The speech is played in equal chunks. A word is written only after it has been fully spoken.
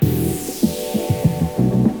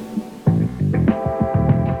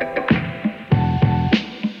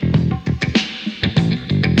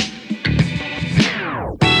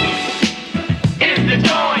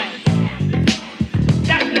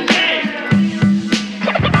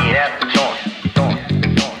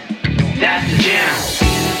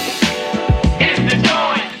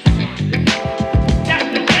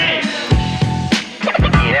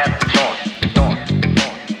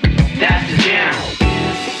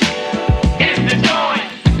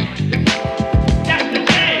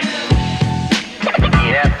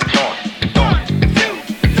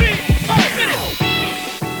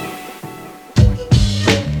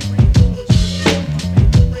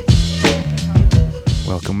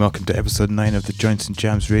Welcome to episode 9 of the Joints and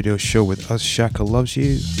Jams radio show with us, Shaka Loves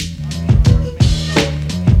You.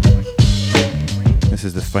 This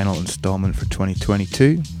is the final installment for 2022.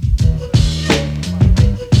 And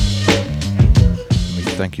we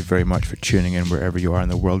thank you very much for tuning in wherever you are in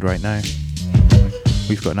the world right now.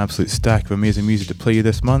 We've got an absolute stack of amazing music to play you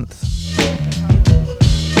this month.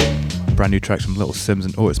 Brand new tracks from Little Sims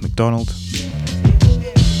and Otis McDonald.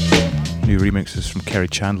 New remixes from Kerry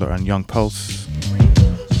Chandler and Young Pulse.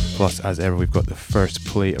 Plus, as ever, we've got the first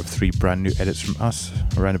play of 3 brand new edits from us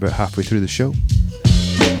around about halfway through the show.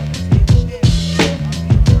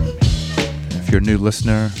 If you're a new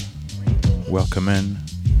listener, welcome in.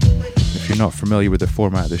 If you're not familiar with the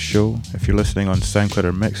format of the show, if you're listening on SoundCloud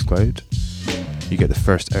or Mixcloud, you get the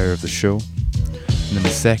first hour of the show. And in the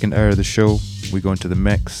second hour of the show, we go into the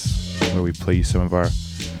mix, where we play some of our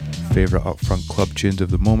favourite upfront club tunes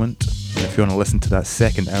of the moment. And if you want to listen to that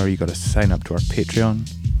second hour, you got to sign up to our Patreon,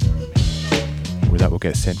 where that will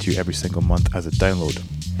get sent to you every single month as a download.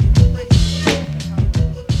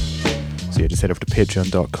 So yeah, just head over to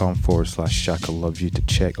patreon.com/Shaka Loves You to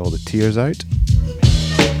check all the tiers out.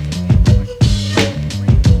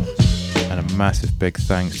 And a massive big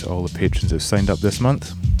thanks to all the patrons who have signed up this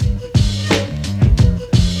month.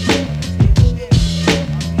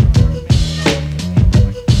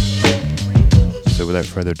 So without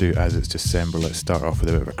further ado, as it's December, let's start off with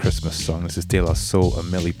a bit of a Christmas song. This is De La Soul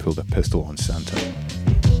and Millie Pulled a Pistol on Santa.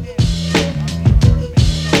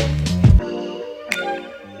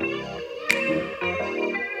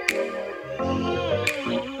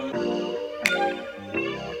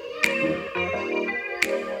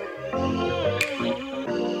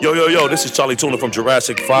 Yo, this is Charlie Tuna from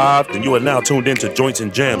Jurassic 5, and you are now tuned in to Joints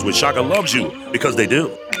and Jams with Shaka Loves You, because they do.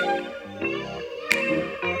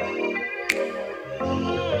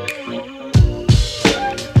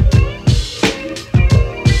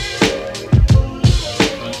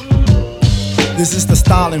 This is the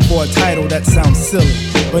styling for a title that sounds silly,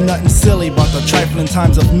 but nothing silly about the trifling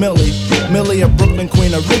times of Millie. Millie, a Brooklyn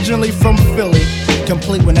queen, originally from Philly,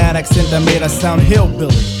 complete with that accent that made her sound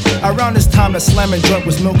hillbilly. Around this time, the slamming joint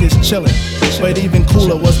was Milk is chillin', but even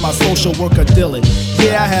cooler was my social worker Dylan.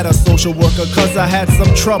 Yeah, I had a social worker cause I had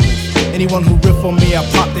some trouble. Anyone who riffed on me, I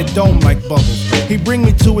popped their dome like bubbles. He'd bring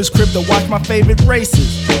me to his crib to watch my favorite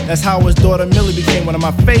races. That's how his daughter Millie became one of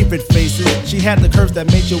my favorite faces. She had the curves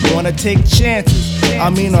that made you wanna take chances.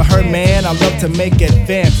 I mean, on her man, I love to make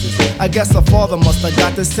advances. I guess her father must have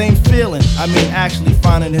got the same feeling. I mean, actually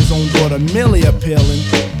finding his own daughter Millie appealing.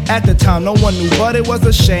 At the time, no one knew, but it was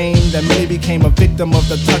a shame that Millie became a victim of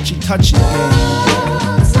the touchy-touchy game.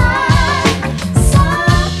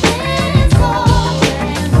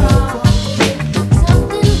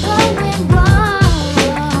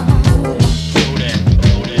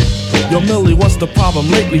 Yo, Millie, what's the problem?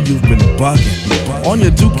 Lately you've been bugging. On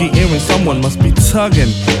your dookie earring, someone must be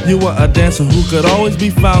tugging. You were a dancer who could always be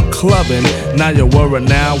found clubbing. Now you're worried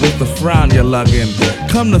now with the frown you're lugging.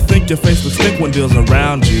 Come to think your face looks thick when Dill's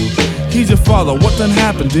around you. He's your father, what done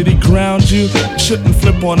happened? Did he ground you? Shouldn't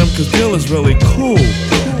flip on him cause Dill is really cool.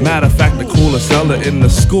 Matter of fact, the coolest elder in the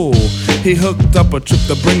school. He hooked up a trip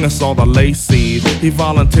to bring us all the Lacey's. He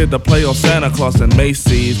volunteered to play on Santa Claus and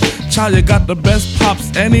Macy's. Child, you got the best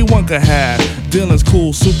pops anyone could have. Dylan's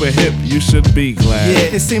cool, super hip, you should be glad.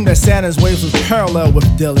 Yeah, it seemed that Santa's ways was parallel with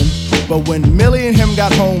Dylan. But when Millie and him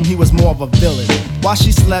got home, he was more of a villain. While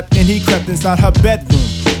she slept and he crept inside her bedroom,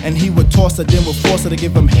 and he would toss her, then would force her to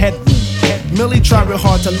give him headroom. Millie tried real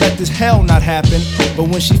hard to let this hell not happen, but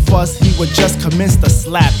when she fussed, he would just commence to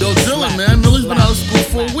slap. Yo, Dylan, man, Millie's been out of school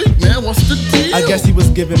for a week, man. What's the deal? I guess he was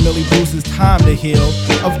giving Millie Bruce's time to heal.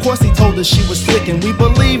 Of course, he told us she was sick, and we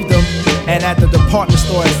believed him. And at the department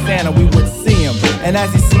store at Santa, we would see him. And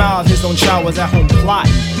as he smiled, his own child was at home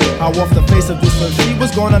plotting how off the face of this earth she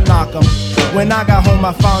was gonna knock him. When I got home,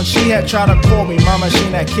 I found she had tried to call me. Mama, she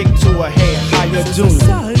had kicked to her head. How you doing?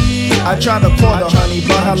 I tried to call her, honey,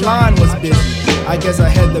 but her line was busy. I guess I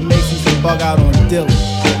had to make some bug out on Dylan.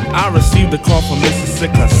 I received a call from Mrs.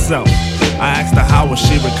 Sick herself. I asked her how was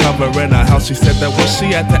she recovering her health. She said that what she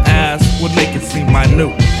had to ask would make it seem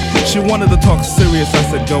minute. She wanted to talk serious, I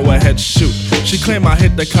said go ahead, shoot. She claimed I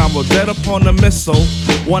hit the combo dead upon the missile.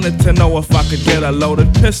 Wanted to know if I could get a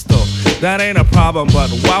loaded pistol. That ain't a problem, but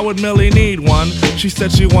why would Millie need one? She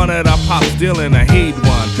said she wanted her pop stealing a heed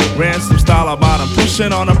one. Ran some style about him,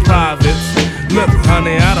 pushing on the privates. Look,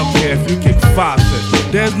 honey, I don't care if you kick 5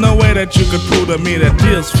 feet. There's no way that you could prove to me that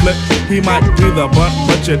deal's flip. He might be the butt,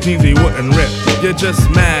 but your jeans he wouldn't rip. You're just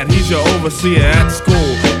mad, he's your overseer at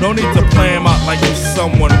school. No need to play him out like he's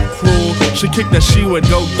someone cruel. She kicked that she would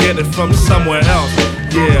go get it from somewhere else.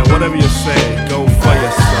 Yeah, whatever you say, go for yourself.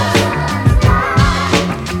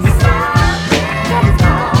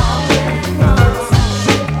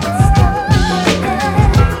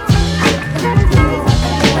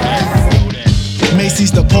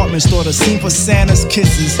 Santa's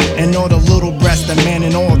kisses and all the little brats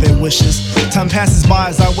demanding all their wishes. Time passes by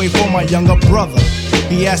as I wait for my younger brother.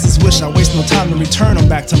 He asks his wish, I waste no time to return him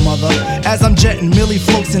back to mother. As I'm jetting, Millie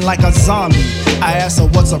floats in like a zombie. I ask her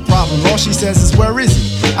what's her problem, all she says is where is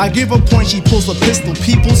he? I give her point, she pulls a pistol,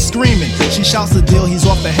 people screaming. She shouts the deal, he's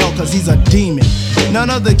off the hell cause he's a demon. None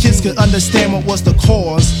of the kids could understand what was the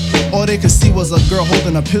cause. All they could see was a girl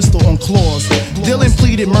holding a pistol on claws. Dylan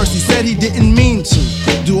pleaded mercy, said he didn't mean to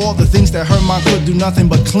do all the things that her mom could do nothing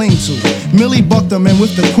but cling to. Millie bucked him and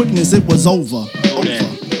with the quickness it was over.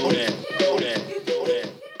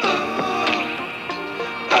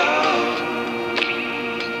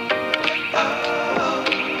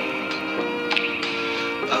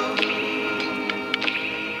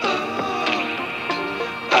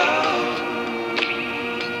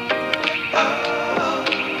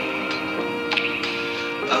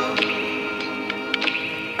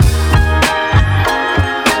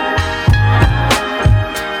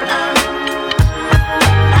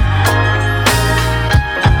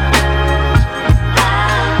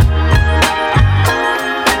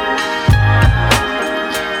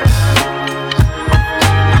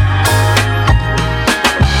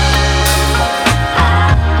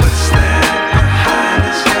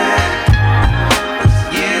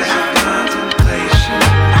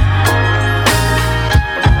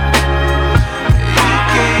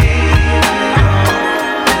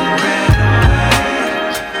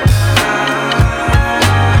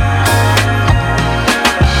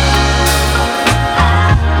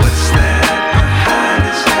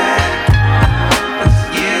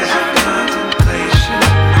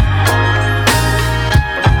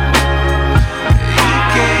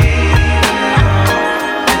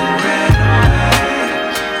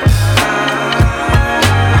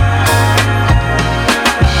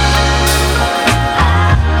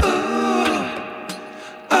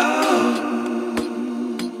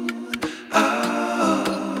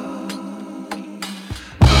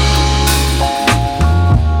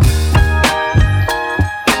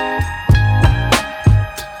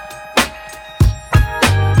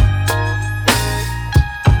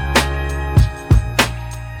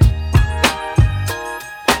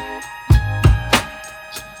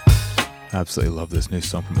 Absolutely love this new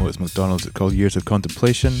song from Otis McDonald. It's called Years of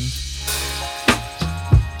Contemplation.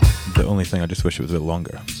 The only thing, I just wish it was a bit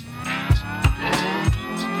longer.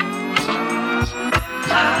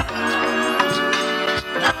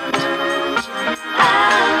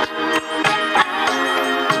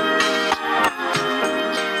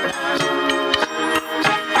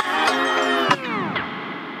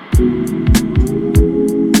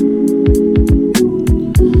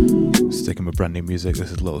 Brand new music.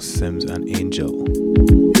 This is Little Sims and Angel.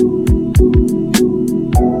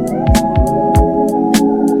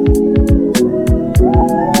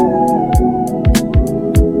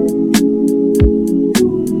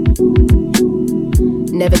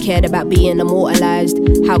 Never cared about being immortalized.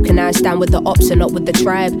 How can I stand with the ops and not with the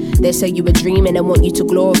tribe? They say you were dreaming and want you to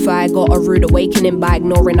glorify. Got a rude awakening by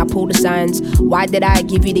ignoring up all the signs. Why did I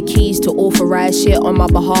give you the keys to authorize shit on my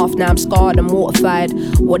behalf? Now I'm scarred and mortified.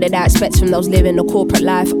 What did I expect from those living a corporate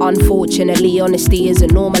life? Unfortunately, honesty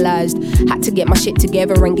isn't normalized. Had to get my shit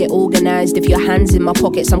together and get organized. If your hand's in my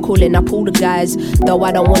pockets, I'm calling up all the guys. Though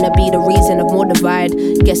I don't wanna be the reason of more divide.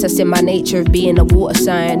 Guess that's in my nature of being a water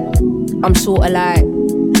sign. I'm sorta like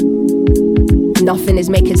nothing is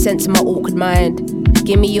making sense in my awkward mind.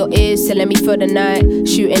 Give me your ears to let me for the night.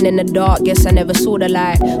 Shooting in the dark, guess I never saw the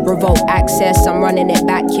light. Revolt access, I'm running it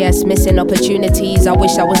back, yes. Missing opportunities, I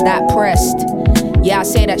wish I was that pressed. Yeah, I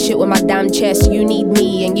say that shit with my damn chest. You need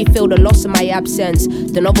me and you feel the loss of my absence.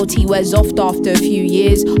 The novelty wears off after a few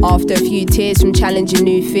years. After a few tears from challenging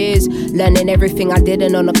new fears. Learning everything I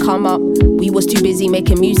didn't on the come up. We was too busy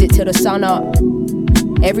making music till the sun up.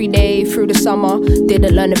 Every day through the summer,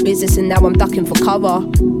 didn't learn the business and now I'm ducking for cover.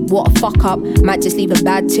 What a fuck up, might just leave a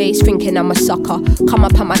bad taste, thinking I'm a sucker. Come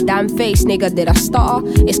up at my damn face, nigga, did I stutter?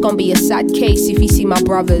 It's gonna be a sad case if you see my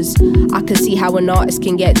brothers. I can see how an artist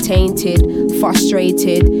can get tainted,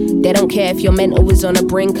 frustrated. They don't care if your mental is on a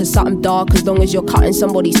brink of something dark, as long as you're cutting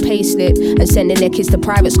somebody's payslip and sending their kids to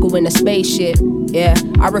private school in a spaceship. Yeah,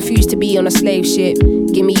 I refuse to be on a slave ship.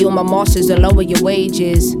 Give me all my masters and lower your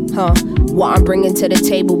wages, huh? What I'm bringing to the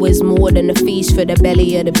table is more than a feast for the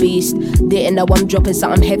belly of the beast. Didn't know I'm dropping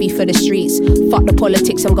something heavy for the streets. Fuck the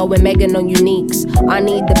politics, I'm going Megan on uniques. I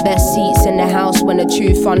need the best seats in the house when the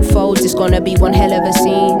truth unfolds. It's gonna be one hell of a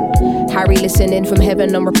scene. Harry listening from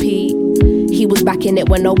heaven on repeat. He was backing it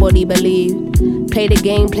when nobody believed. Play the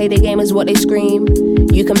game is what they scream.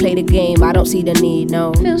 You can play the game, I don't see the need,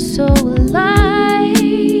 no. Feel so alive.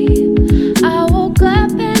 I woke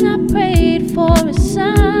up and I prayed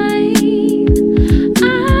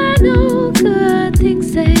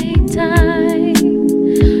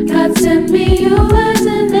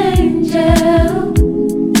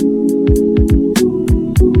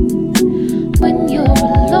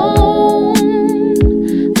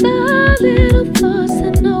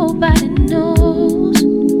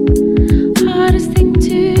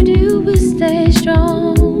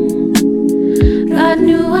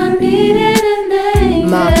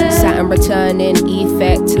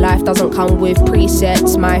defect. Life doesn't come with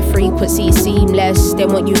presets. My frequency seamless. They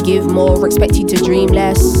want you give more, expect you to dream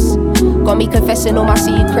less. Got me confessing all my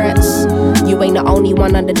secrets. You ain't the only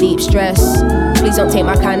one under deep stress. Please don't take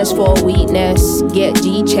my kindness for weakness. Get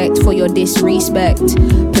G-checked for your disrespect.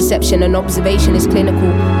 Perception and observation is clinical.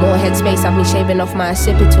 More headspace, I've been shaving off my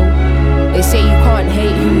occipital. They say you can't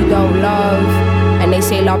hate who you don't love, and they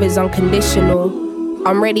say love is unconditional.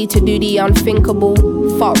 I'm ready to do the unthinkable.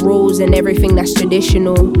 Fuck rules and everything that's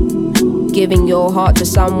traditional. Giving your heart to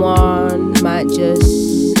someone might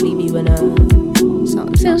just leave you in a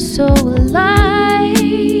something. Feel so alive.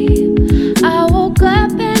 I woke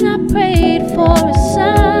up and I prayed for a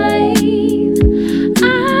sign.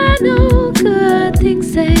 I know good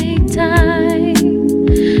things take time.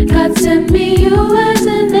 God sent me you as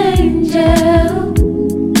an angel.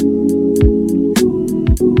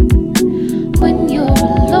 When you're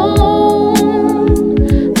alone,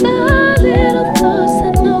 the little thoughts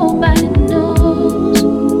that nobody knows.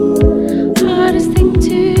 Hardest thing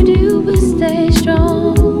to do is stay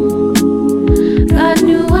strong. God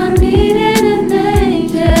knew I needed an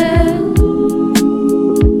angel.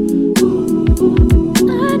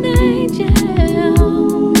 An angel.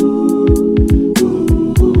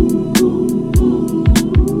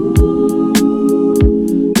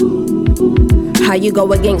 How you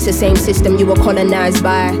go against the same system you were colonized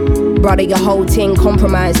by? Brother, your whole thing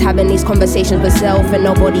compromised. Having these conversations with self and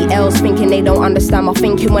nobody else, thinking they don't understand my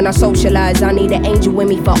thinking when I socialize. I need an angel with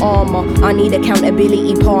me for armor. I need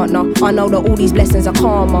accountability partner. I know that all these blessings are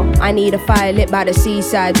karma. I need a fire lit by the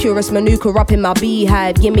seaside. Purest manuka up in my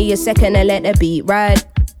beehive. Give me a second and let the beat ride.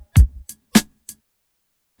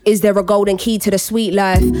 Is there a golden key to the sweet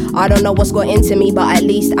life? I don't know what's got into me, but at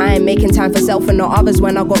least I ain't making time for self and not others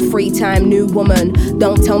when I got free time. New woman,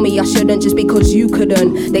 don't tell me I shouldn't just because you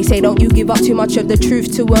couldn't. They say don't you give up too much of the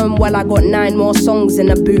truth to them. Well, I got 9 more songs in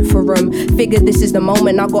the boot for them. Figured this is the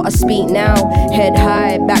moment, I gotta speak now. Head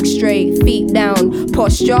high, back straight, feet down.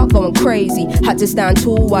 Posture going crazy. Had to stand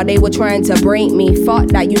tall while they were trying to break me. Fuck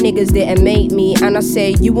that, you niggas didn't make me. And I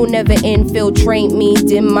say you will never infiltrate me.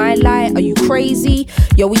 Dim my light, are you crazy?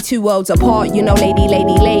 Yo, we 2 worlds apart, you know, lady.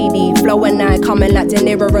 Flow and I coming like De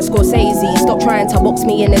Niro or Scorsese. Stop trying to box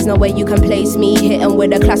me in, there's no way you can place me. Hitting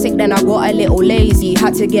with a classic, then I got a little lazy.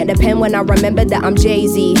 Had to get the pen when I remembered that I'm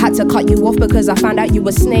Jay-Z. Had to cut you off because I found out you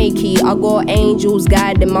were snaky. I got angels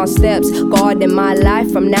guiding my steps, guarding my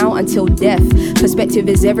life from now until death. Perspective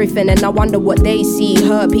is everything and I wonder what they see.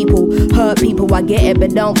 Hurt people, I get it,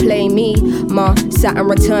 but don't play me. My Saturn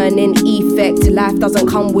returning effect. Life doesn't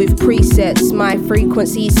come with presets. My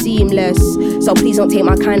frequency seamless, so please don't take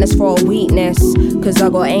my kindness for a weakness, cause I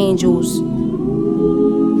got angels.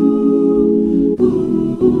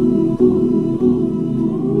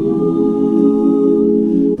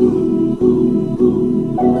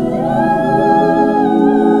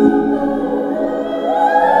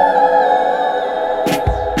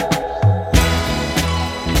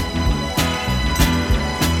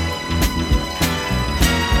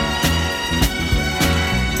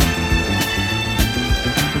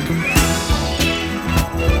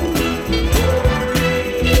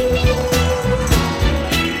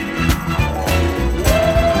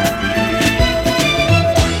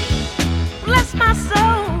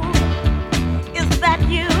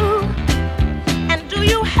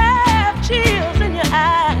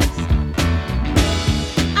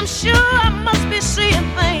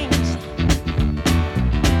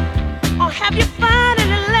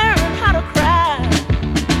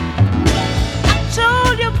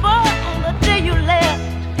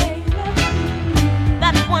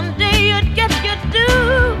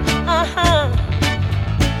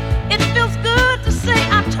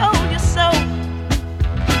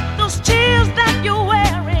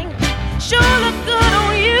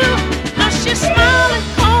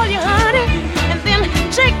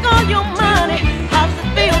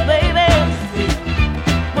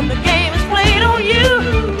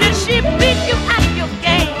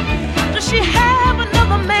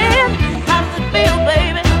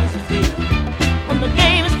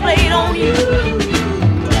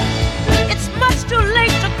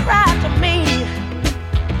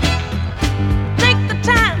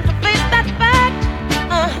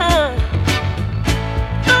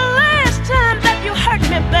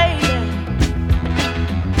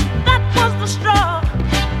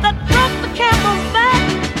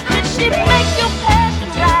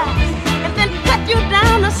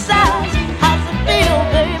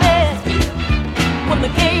 When the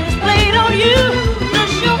game is played on you,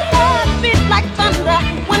 does your heart beat like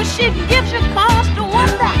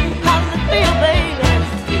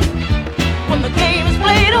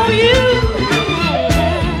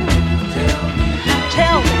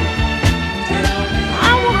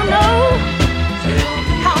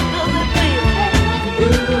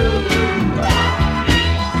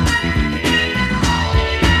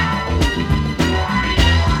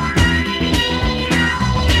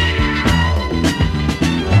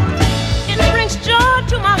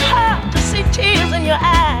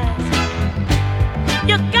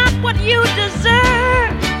you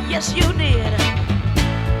deserve. Yes, you did.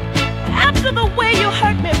 After the way you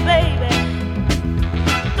hurt me, baby,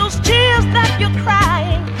 those tears that you're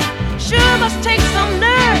crying sure must take some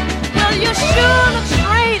nerve. Well, you sure look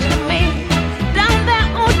strange to me, down there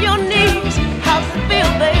on your knees. How's it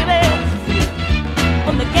feel, baby,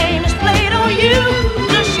 when the game is played on you?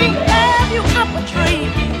 Does she have you up a tree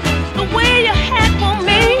the way you had for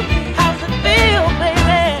me? How's it feel,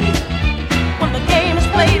 baby, when the game is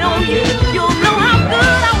played on you? You'll know how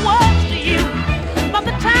good I was to you by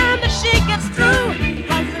the time that she gets through.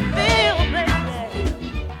 How's it feel, baby?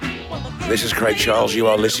 This is Craig Charles. You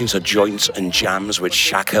are listening to Joints and Jams with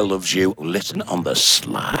Shaka Loves You. Listen on the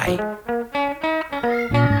sly.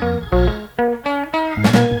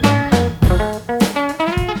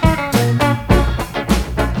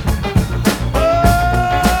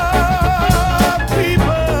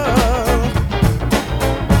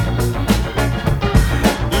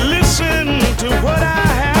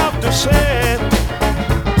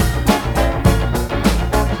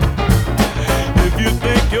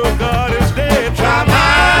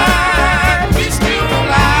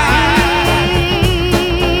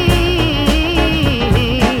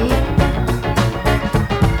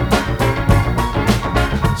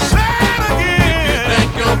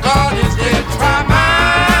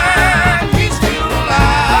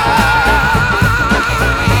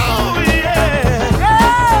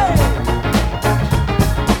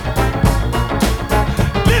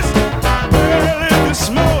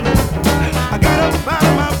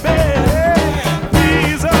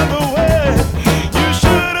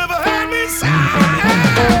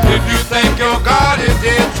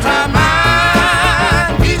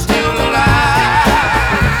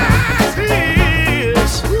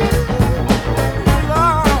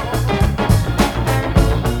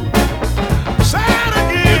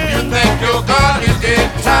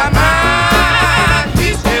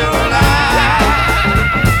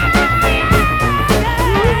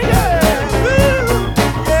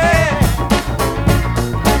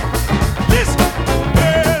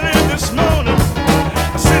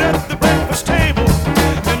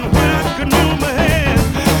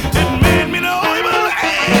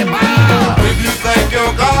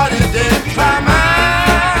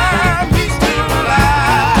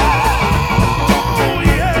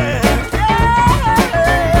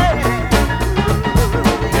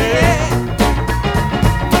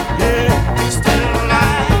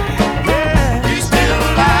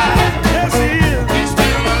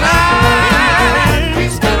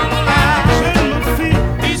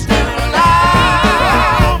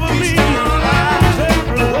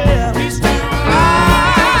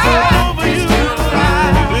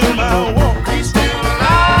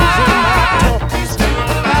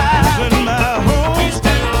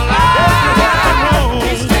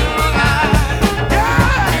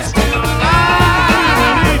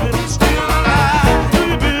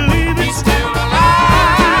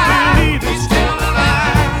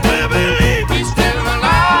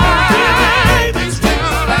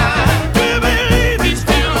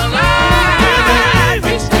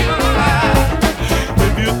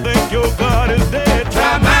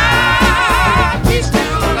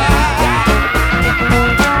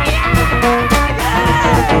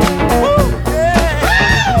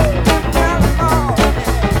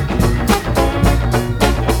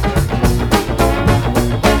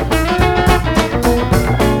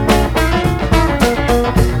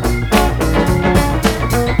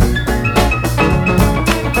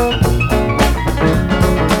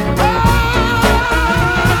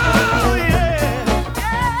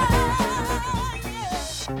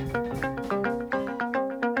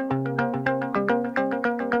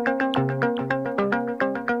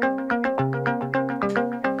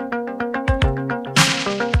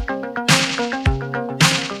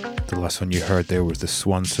 One you heard there was the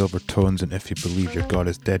Swan Silver Tones and If You Believe Your God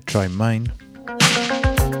Is Dead, Try Mine.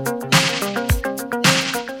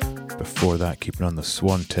 Before that, keeping on the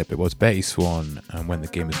Swan tip, it was Betty Swan and When the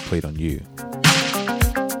Game Is Played on You.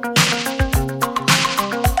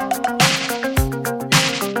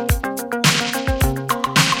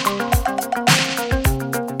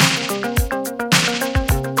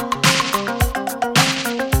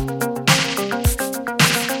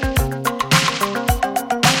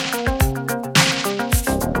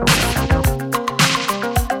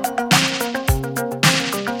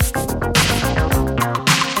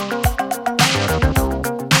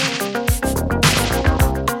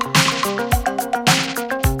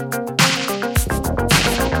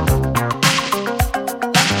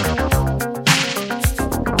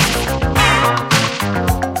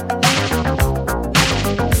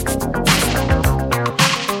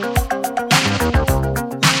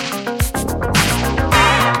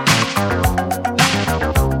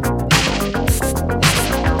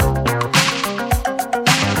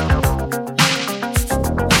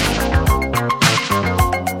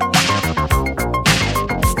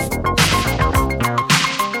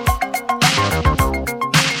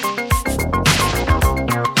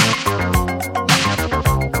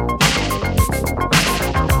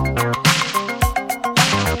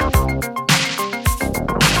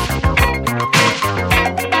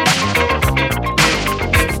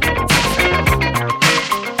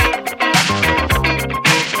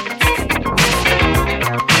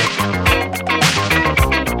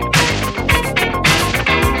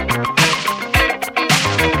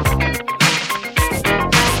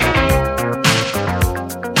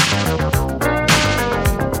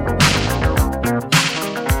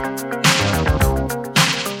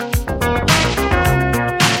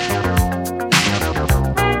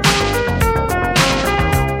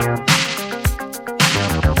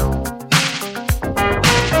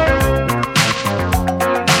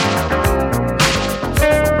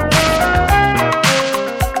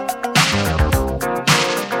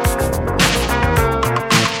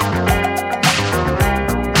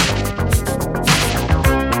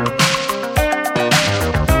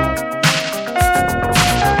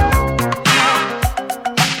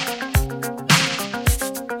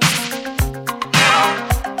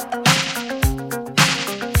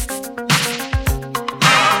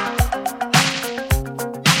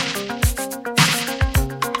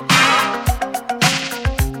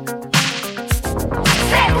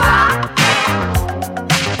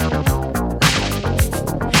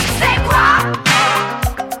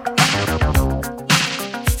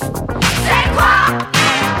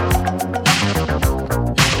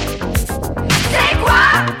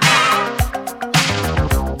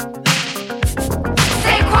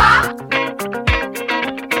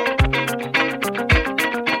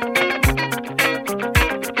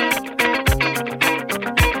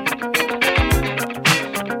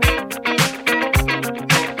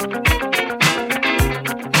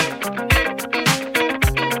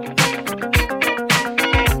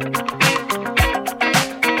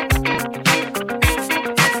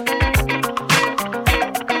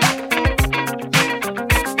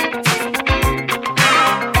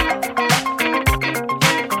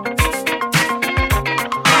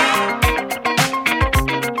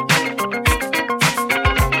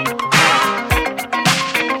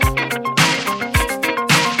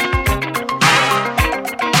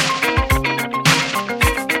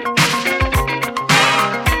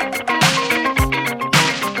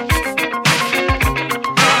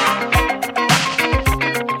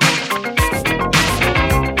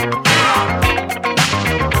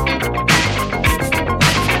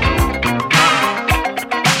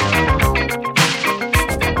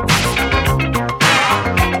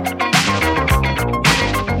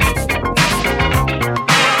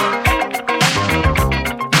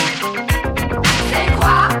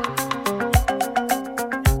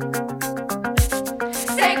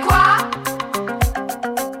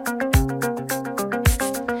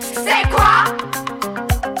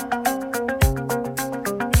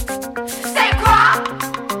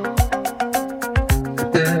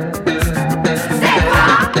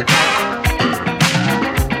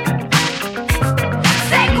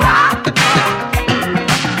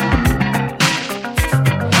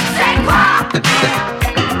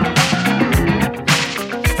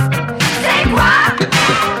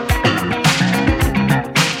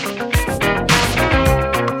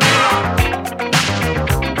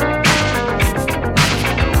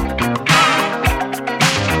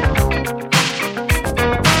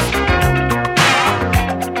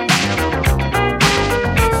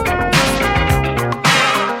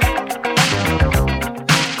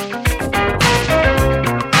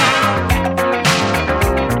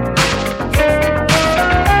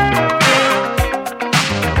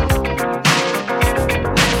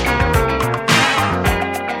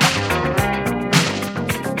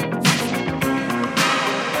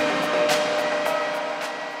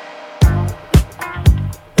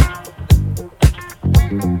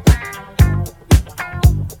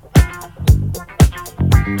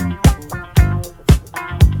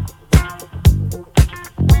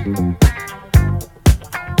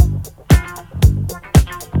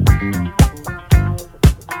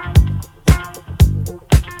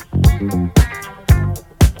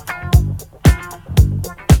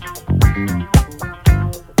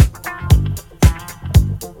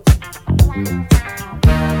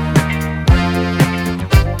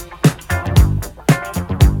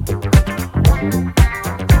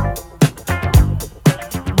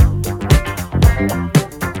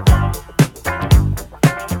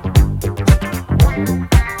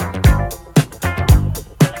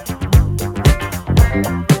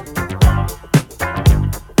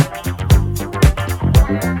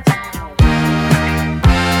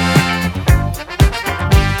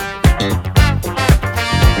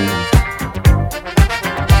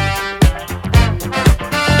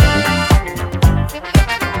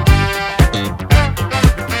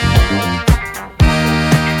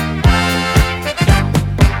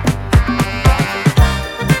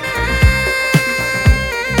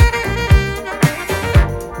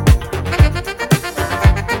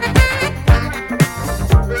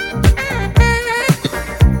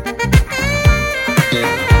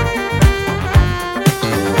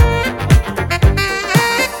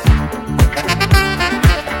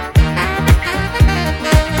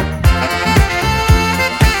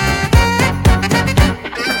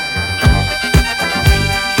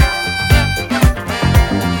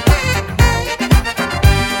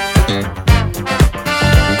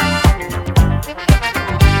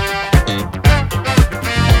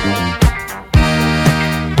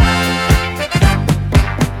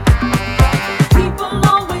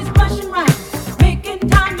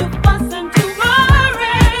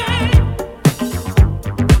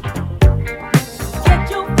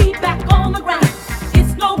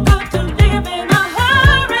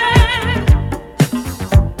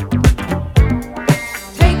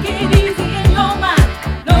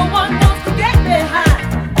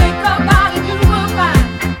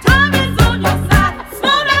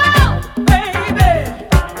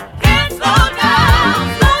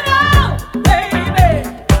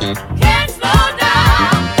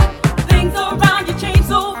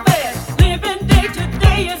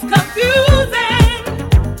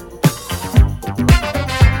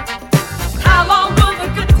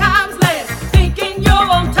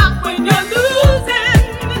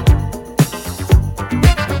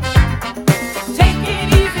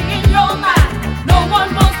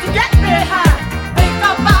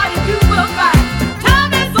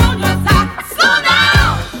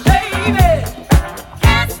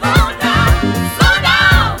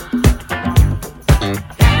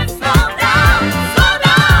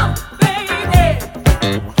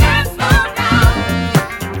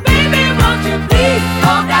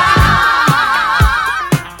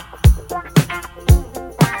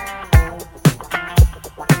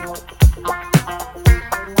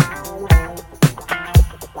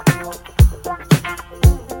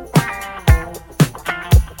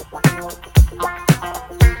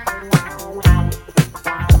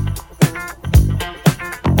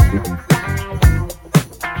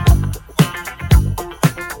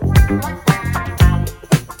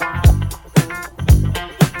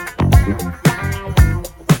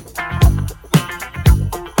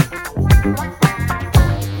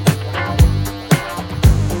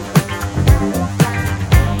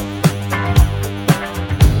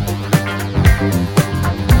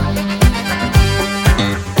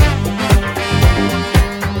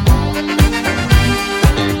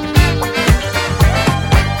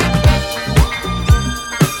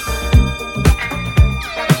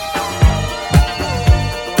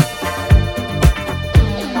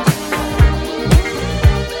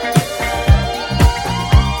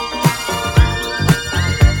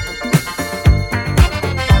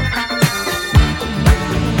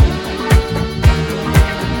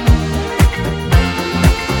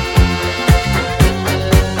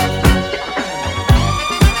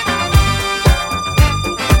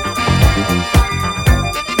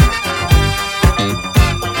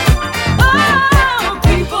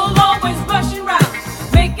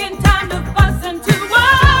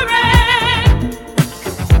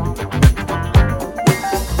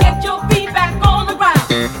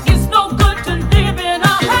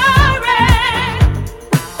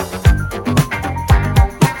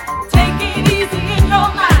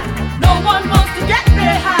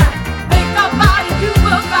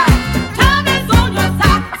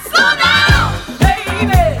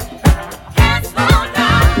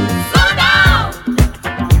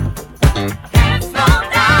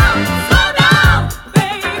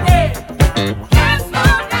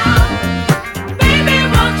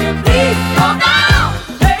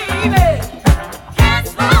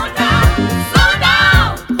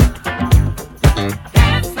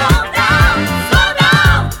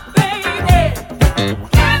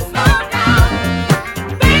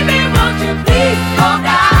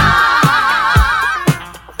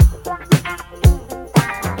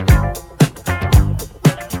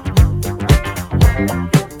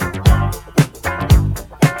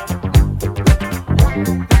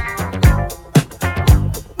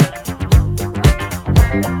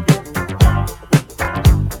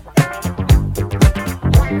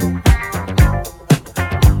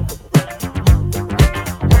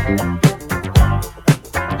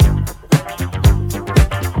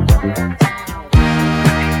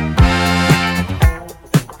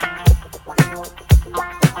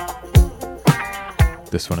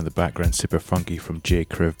 This one in the background, super funky from J.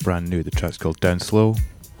 Kriv, brand new. The track's called Down Slow.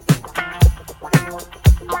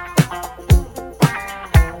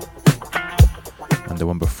 And the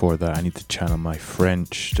one before that, I need to channel my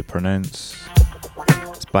French to pronounce.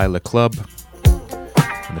 It's by Le Club,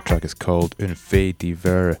 and the track is called Un fait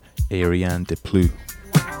divers et rien de plus.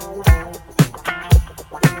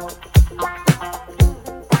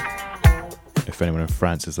 If anyone in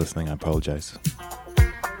France is listening, I apologize.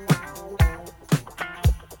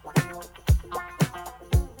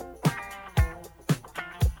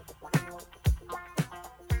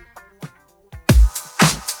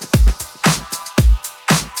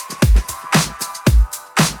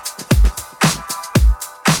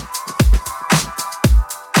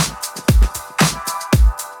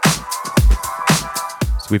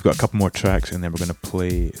 We've got a couple more tracks and then we're going to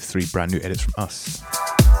play 3 brand new edits from us.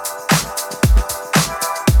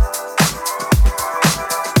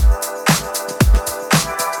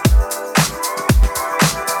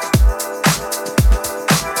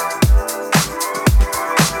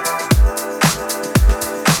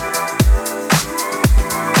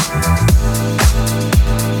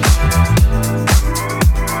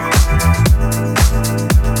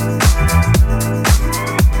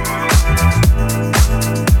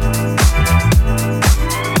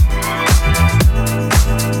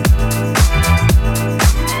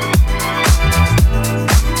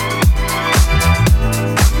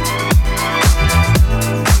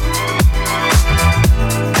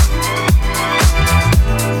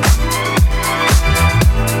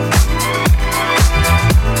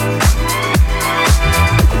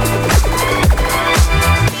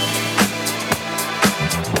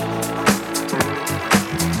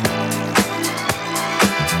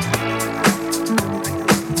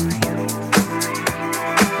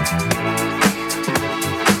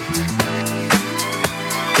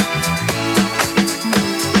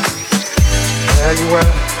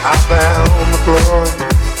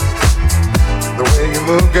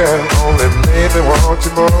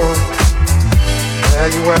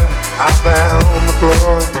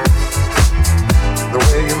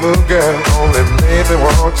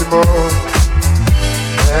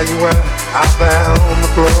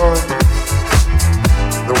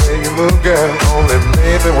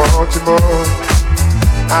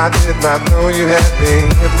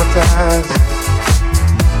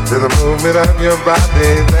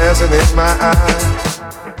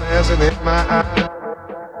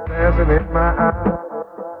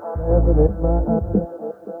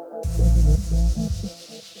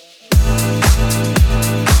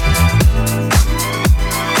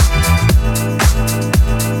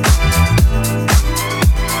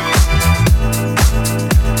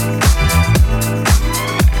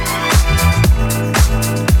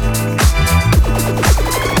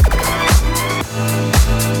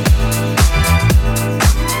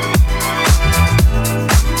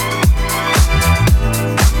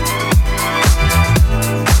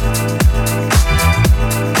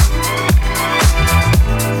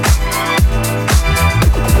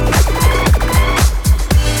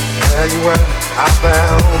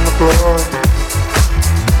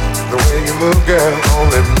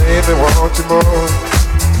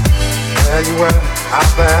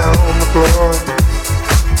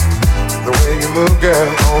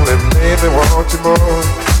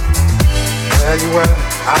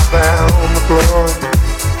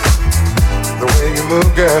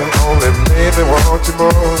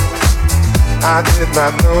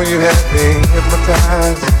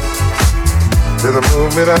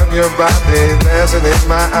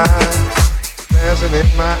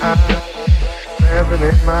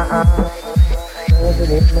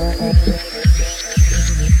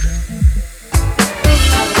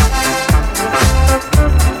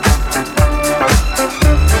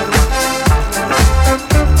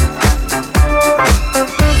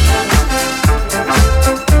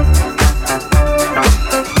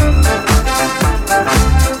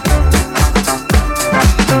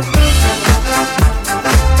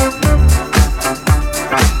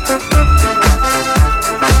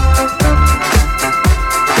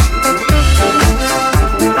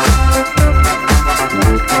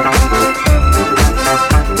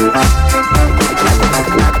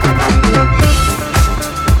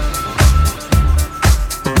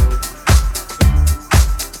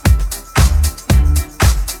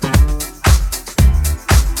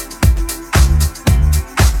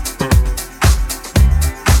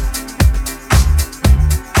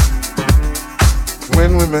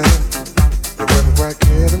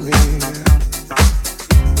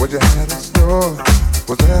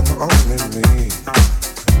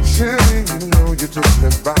 Surely you know you took me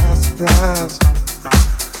by surprise.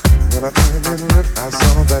 When I turned and looked, I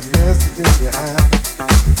saw that message in your eye.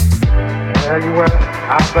 There you were,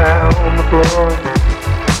 I found on the floor.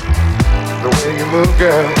 The way you move,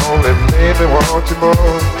 girl, only made me want you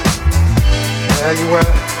more. There you were,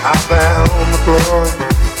 I found on the floor.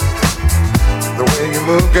 The way you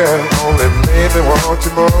move, girl, only made me want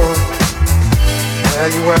you more. There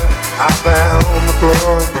you were, I found on the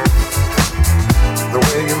floor. The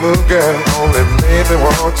way you move, girl, only made me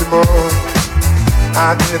want you more.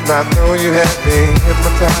 I did not know you had me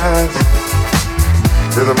hypnotized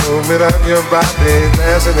to the movement of your body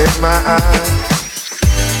dancing in my eyes.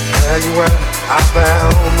 There you were, I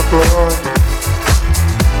found on the floor.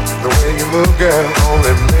 The way you move, girl,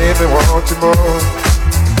 only made me want you more.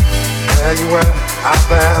 There you were, I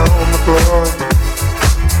found on the floor.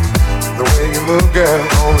 The way you move, girl,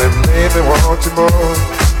 only made me want you more.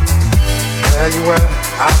 There you were,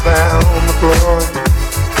 I found on the floor.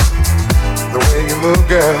 The way you move,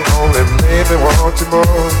 girl, only made me want you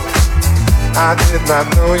more. I did not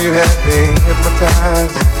know you had me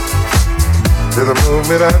hypnotized to the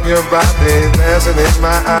movement of your body dancing in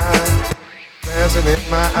my eyes, dancing in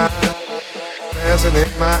my eyes, dancing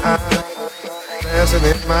in my eyes, dancing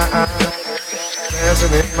in my eyes,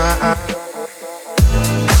 dancing in my eyes.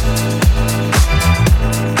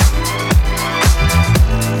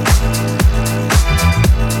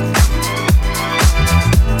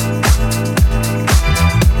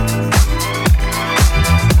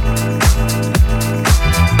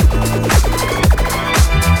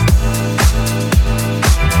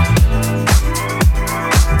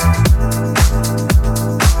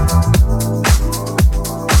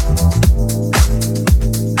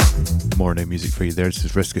 Music for you there. This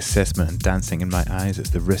is Risk Assessment and Dancing in My Eyes. It's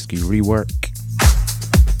the Risky rework.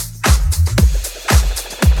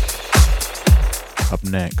 Up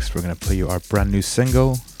next, we're going to play you our brand new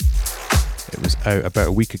single. It was out about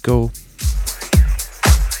a week ago.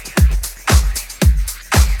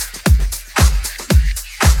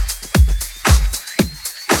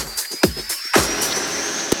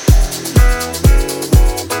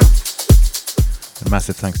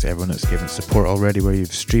 Massive thanks to everyone that's given support already where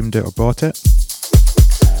you've streamed it or bought it.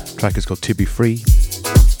 The track is called To Be Free.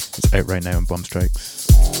 It's out right now on Bomb Strikes.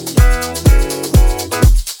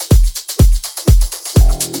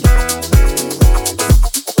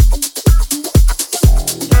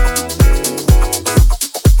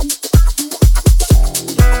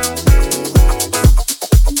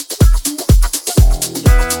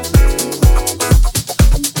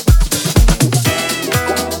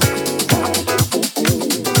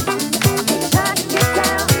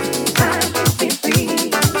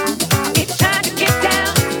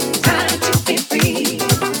 Free.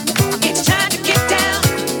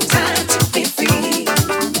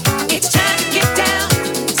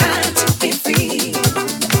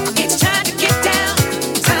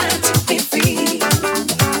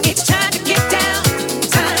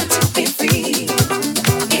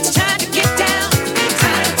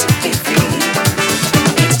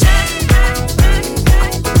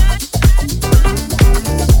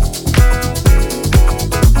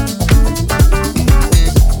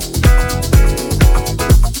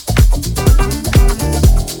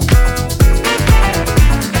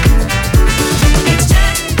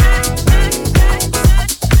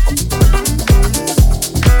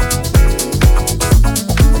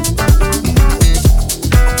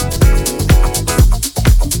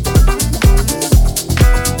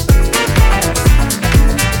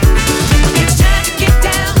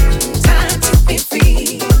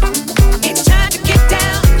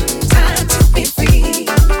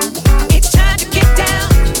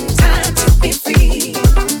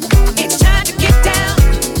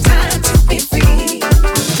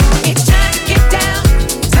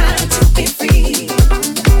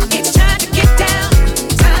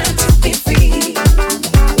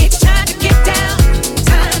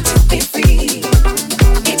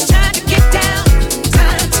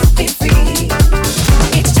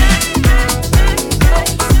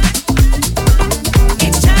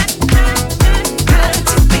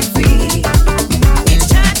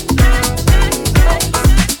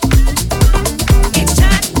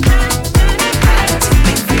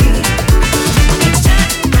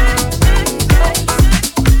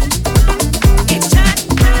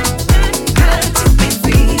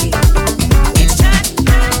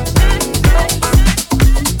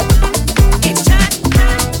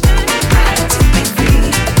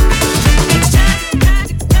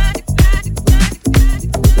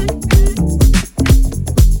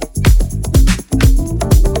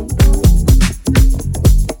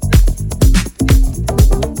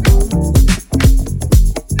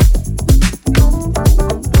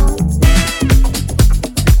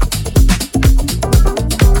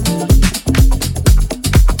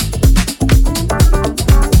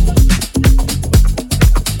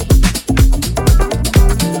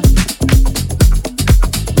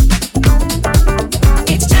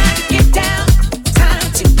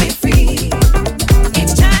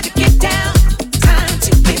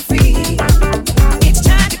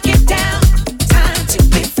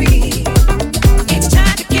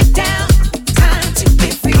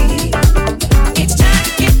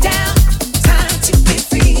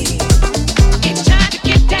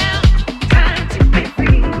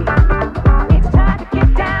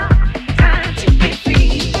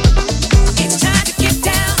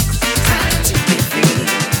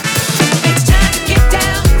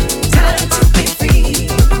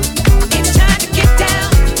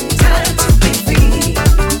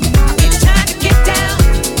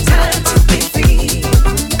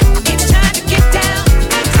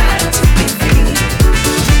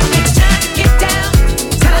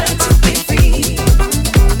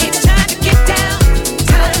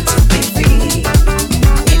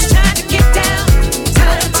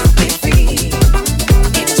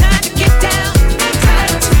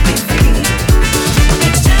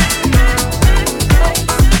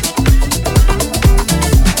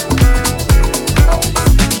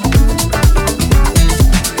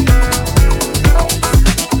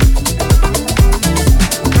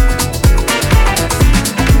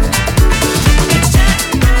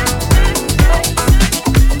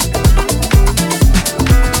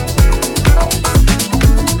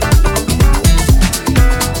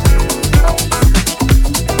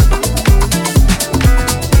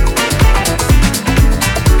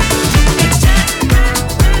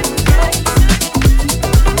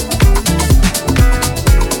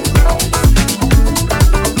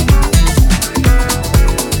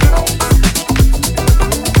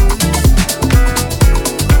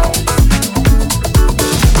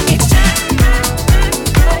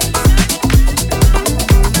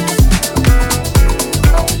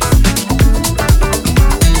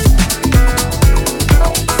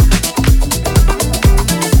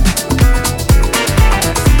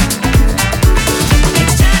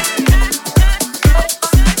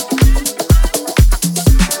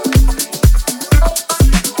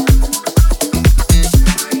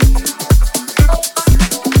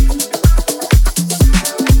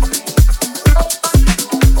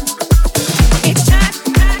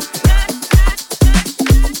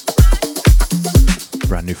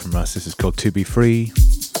 To Be Free.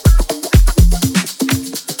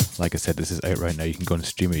 Like I said, this is out right now. You can go and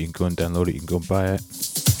stream it, you can go and download it, you can go and buy it.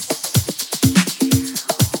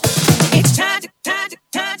 It's time to.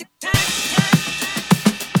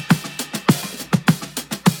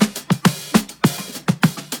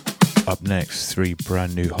 Up next, 3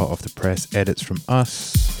 brand new hot off the press edits from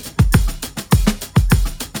us.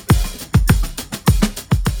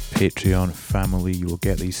 Patreon family, you will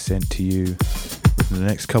get these sent to you within the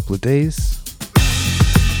next couple of days.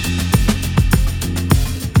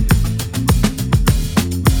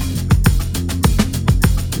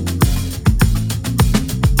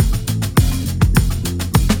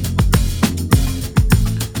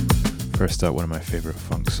 First up, one of my favorite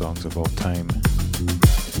funk songs of all time.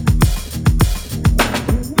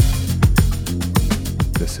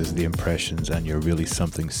 This is The Impressions and You're Really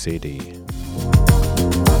Something, Sadie.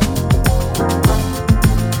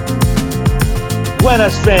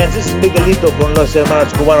 Buenas fans, this is Miguelito from Los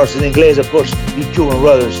Hermanos Cubanos in inglés, of course, the Cuban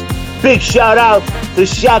brothers. Big shout out to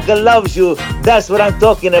Shaka Loves You, that's what I'm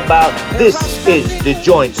talking about. This is the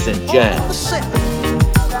Joints and Jams.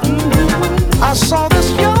 I saw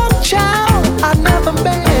this young child I never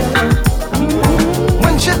met.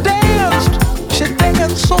 When she danced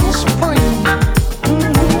so supreme.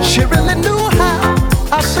 She really knew how.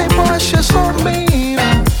 I say, boy, she's so mean.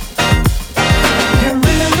 You're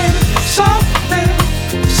really something,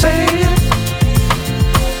 say it.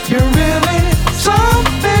 You're really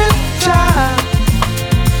something, child.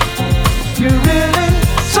 You're really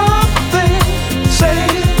something, say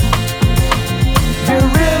it. You're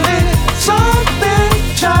really something,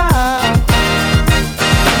 child.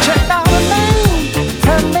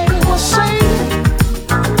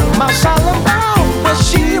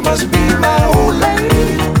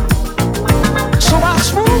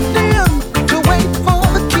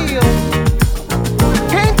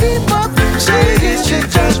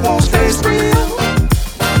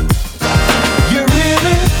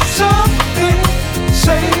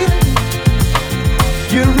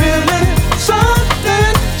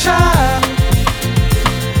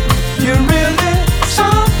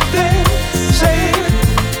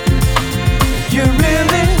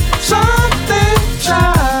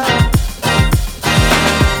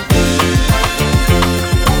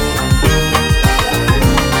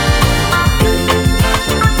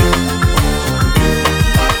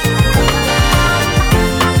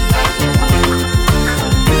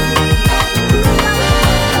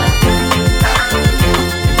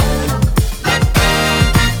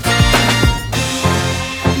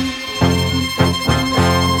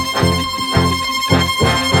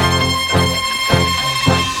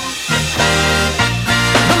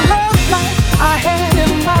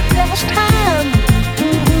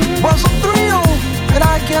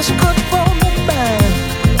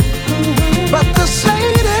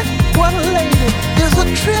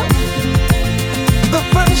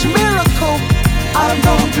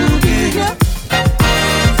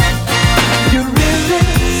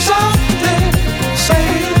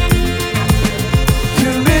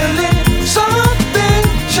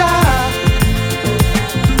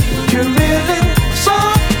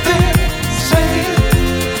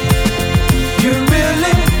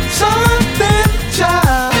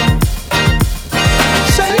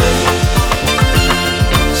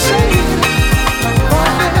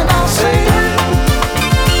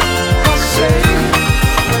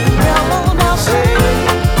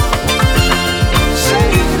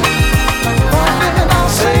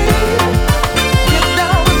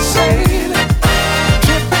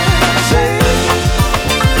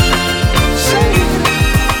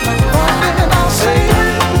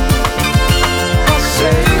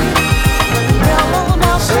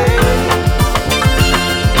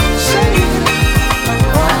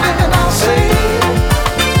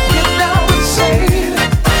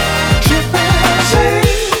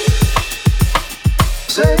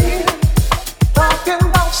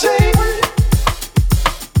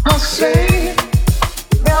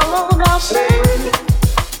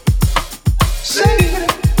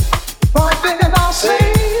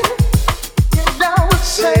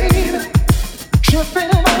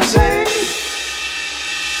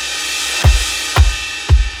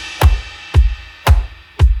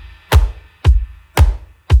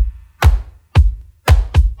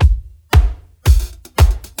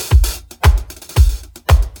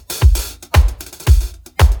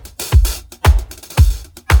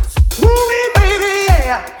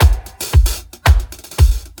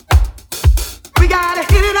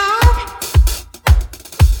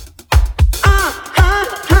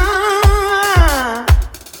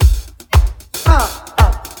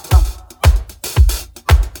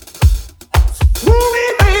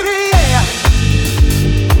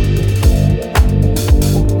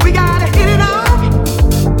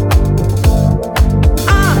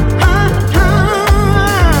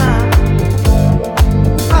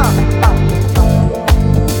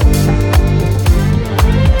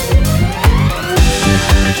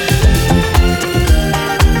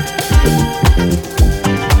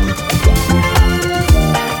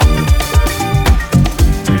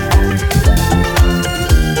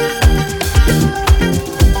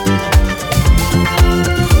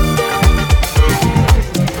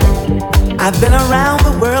 I've been around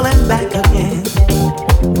the world and back again.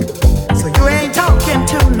 So you ain't talking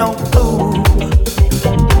to no fool.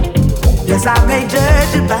 Yes, I may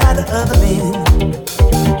judge you by the other men,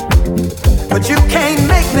 but you can't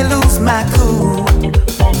make me lose my cool.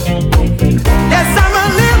 Yes, I'm a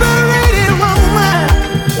liberated woman,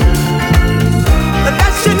 but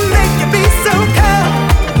that shouldn't make you be so cold.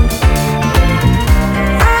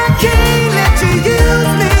 I can't let you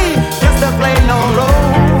use me just to play no role.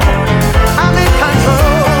 I'm in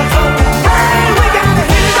control. Hey, we gotta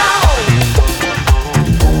hit it off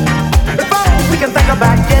before we can think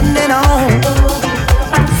about getting it on.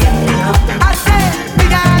 I said we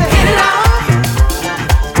gotta hit it off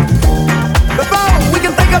before we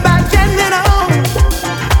can think about getting it on.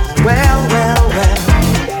 Well, well, well.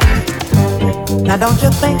 Now don't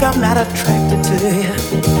you think I'm not attracted to you?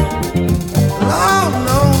 Lord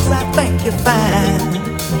knows I think you're fine.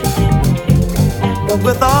 But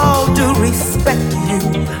with all due respect to you,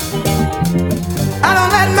 I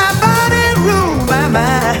don't let my body rule my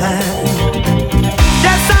mind.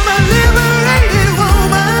 Yes, I'm a liberated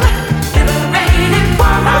woman,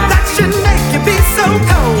 but that should make you be so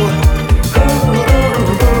cold.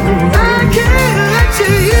 I can't let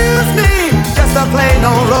you use me just to play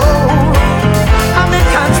no role. I'm in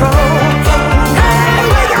control. Hey,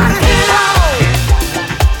 we gotta hit it off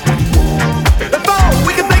before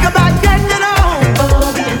we can think about getting it on.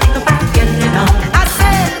 I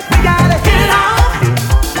said we gotta hit it off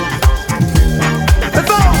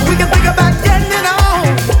before we can think about getting it on.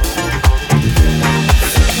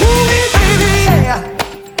 Ooh, baby, yeah.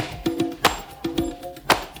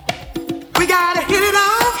 We gotta hit it off.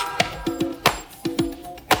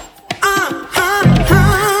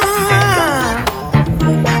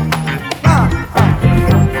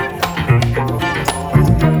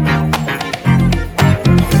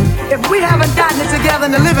 If we haven't gotten it together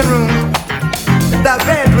in the living room, the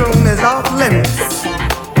bedroom is off limits.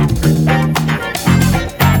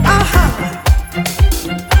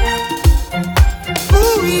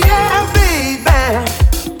 Ooh, yeah, baby.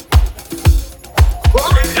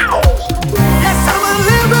 Yes, I'm a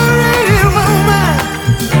liberated woman,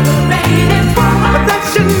 but that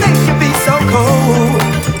should make you be so cold.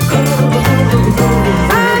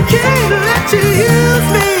 I can't let you use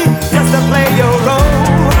me just to play your role.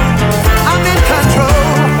 I'm in control.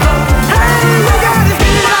 Hey, we gotta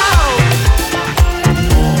hit it off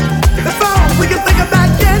before we can think about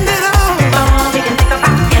getting it on.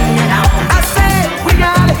 I said we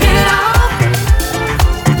gotta hit it off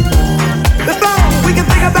before we can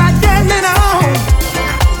think about getting it on.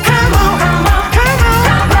 Come on, come on,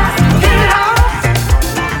 come on, hit it off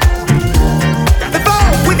before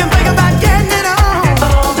we can think about getting it on.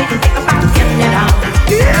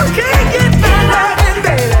 You can't get that loving,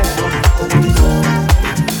 baby,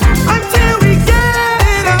 until we get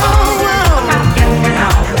it on.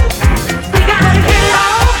 We gotta hit it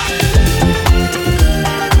off.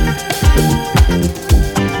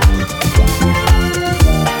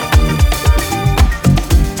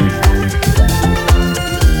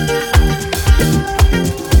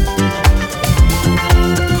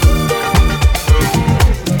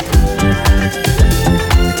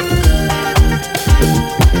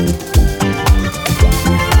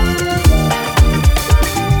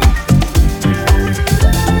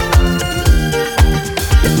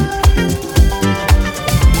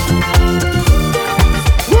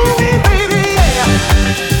 Ooh, baby, yeah.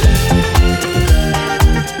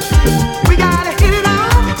 We gotta hit it off.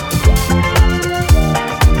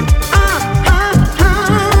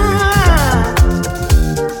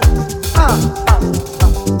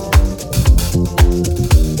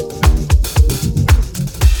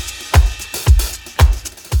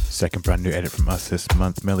 Second brand new edit from us this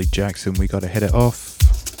month, Millie Jackson, We Gotta Hit It Off.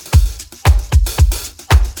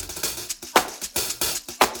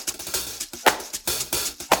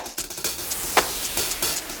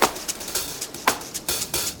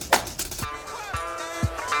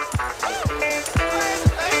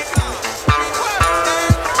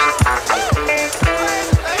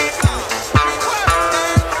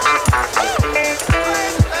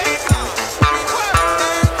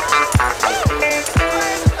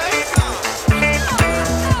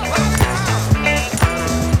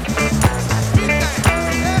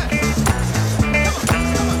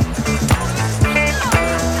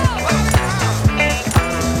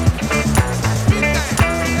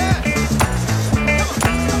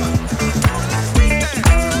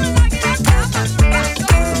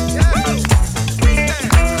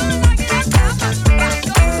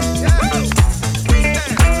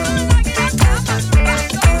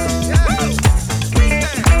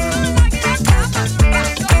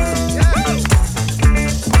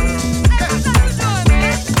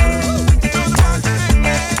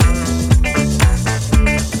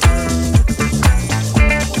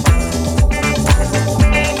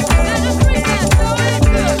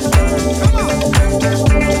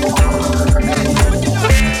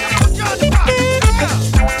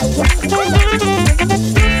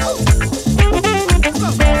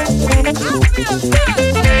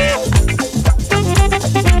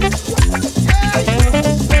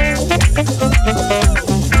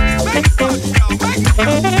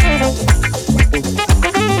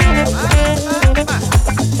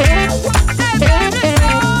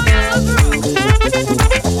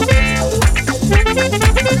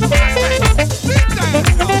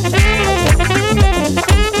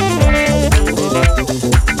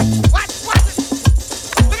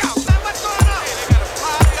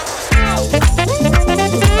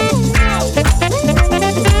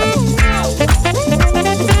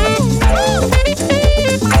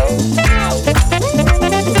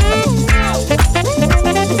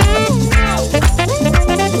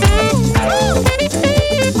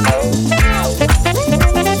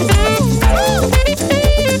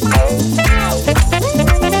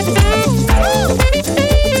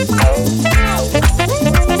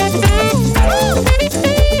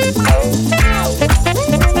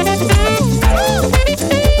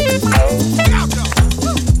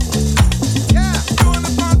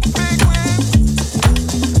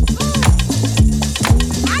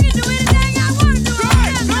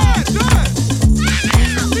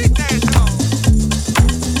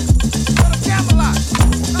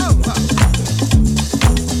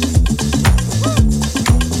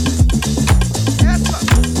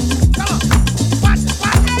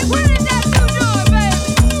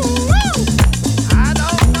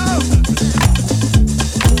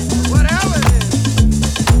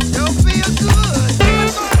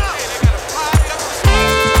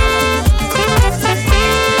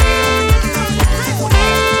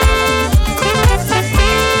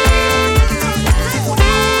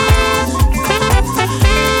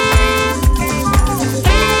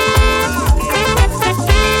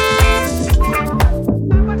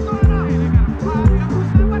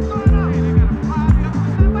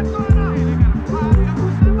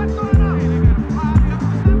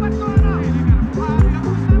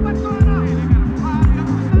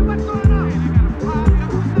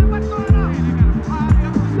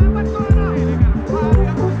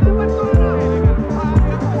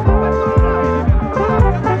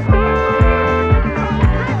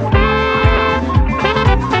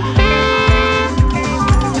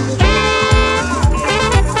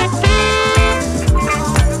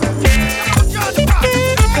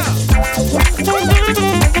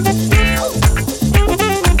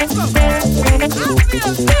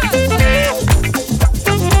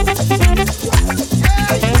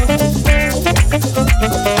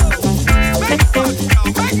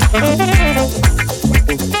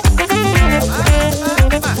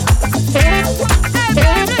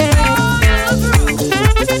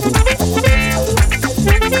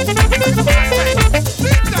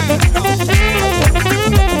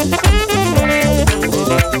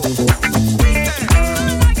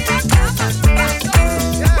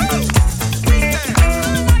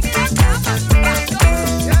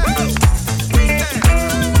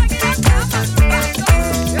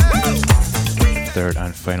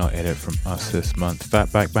 This month,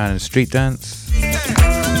 Fatback Band and Street Dance.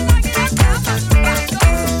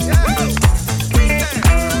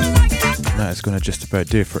 That is going to just about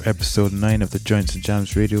do it for episode 9 of the Joints and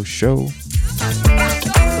Jams radio show.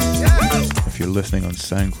 If you're listening on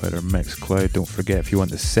SoundCloud or Mixcloud, don't forget, if you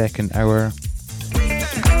want the second hour,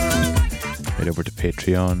 head over to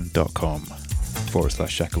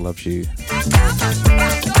patreon.com/ShakaLovesYou.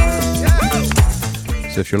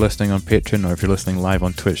 So if you're listening on Patreon or if you're listening live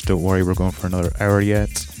on Twitch, don't worry, we're going for another hour yet.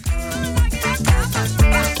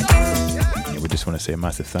 Yeah, we just want to say a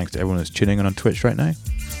massive thanks to everyone who's tuning in on Twitch right now.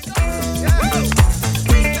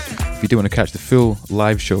 If you do want to catch the full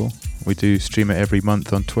live show, we do stream it every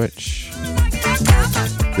month on Twitch.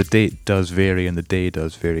 The date does vary and the day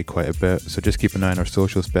does vary quite a bit, so just keep an eye on our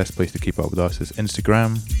socials. Best place to keep up with us is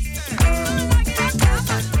Instagram.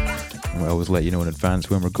 And we always let you know in advance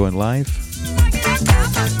when we're going live.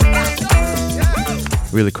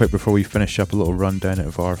 Really quick before we finish up, a little rundown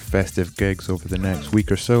of our festive gigs over the next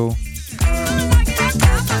week or so.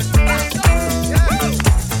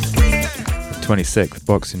 The 26th,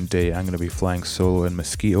 Boxing Day, I'm going to be flying solo in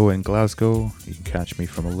Mosquito in Glasgow. You can catch me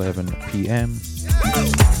from 11 PM.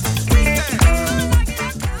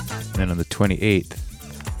 And then on the 28th,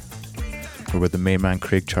 we're with the main man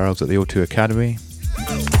Craig Charles at the O2 Academy.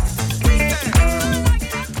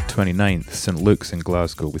 29th, St Luke's in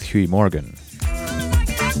Glasgow with Huey Morgan.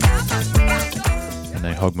 And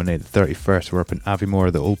then Hogmanay the 31st, we're up in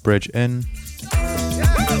Aviemore, the Old Bridge Inn.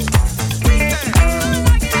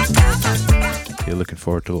 You're looking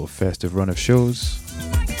forward to a little festive run of shows.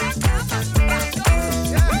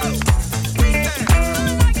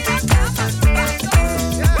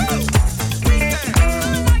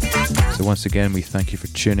 So once again, we thank you for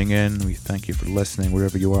tuning in, we thank you for listening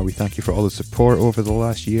wherever you are, we thank you for all the support over the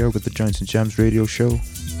last year with the Joints and Jams radio show.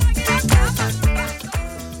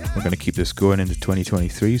 We're going to keep this going into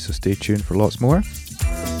 2023, so stay tuned for lots more.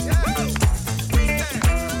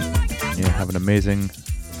 Yeah, have an amazing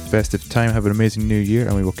festive time, have an amazing new year,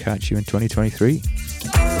 and we will catch you in 2023.